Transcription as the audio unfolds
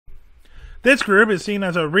This group is seen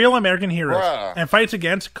as a real American hero Bruh. and fights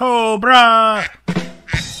against Cobra.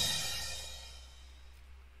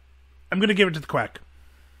 I'm going to give it to the Quack.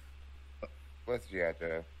 What's G.I.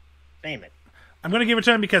 Joe? Name it. I'm going to give it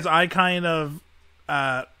to him because I kind of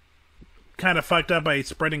fucked up by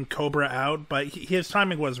spreading Cobra out, but his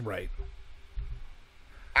timing was right.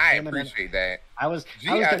 I appreciate that. I was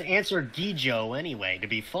going to answer Gijo anyway, to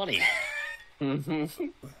be funny.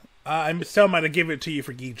 I still might have given it to you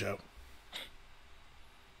for Gijo.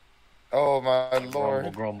 Oh my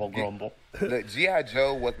lord! Grumble. Look, G.I.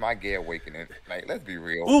 Joe was my gay awakening. Like, let's be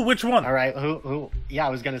real. Ooh, which one? All right, who? Yeah, I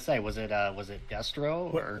was gonna say, was it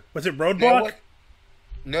Destro or was it Roadblock?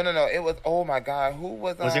 No. It was. Oh my god, who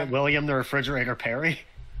was? Was it William the Refrigerator Perry?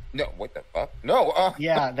 No, what the fuck? No.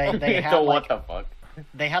 Yeah, they had what the fuck?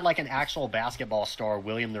 They had like an actual basketball star,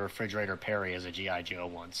 William the Refrigerator Perry, as a G.I. Joe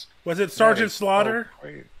once. Was it Sergeant Slaughter? So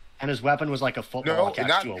and his weapon was like a football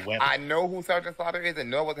attached to a whip. I know who Sergeant Slaughter is,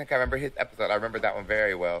 and no, it wasn't. I remember his episode. I remember that one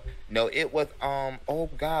very well. No, it was oh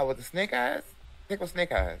god, was it Snake Eyes? I think it was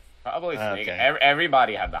Snake Eyes. Probably Snake. Okay.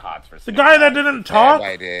 Everybody had the hots for Snake The guy that Eyes. didn't talk?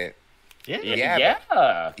 I did. Yeah.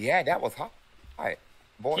 Yeah, that was hot.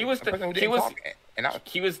 Boy, He was a person who didn't talk, and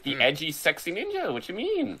he was the edgy, sexy ninja. What you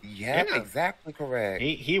mean? Yeah, exactly correct.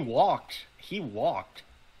 He walked,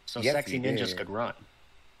 so Yes, sexy he ninjas did. could run.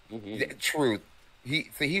 The truth.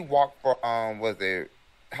 He walked for was it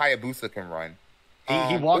Hayabusa can run.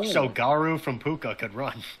 He walked so ooh. Garu from Puka could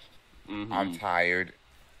run. I'm tired.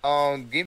 Give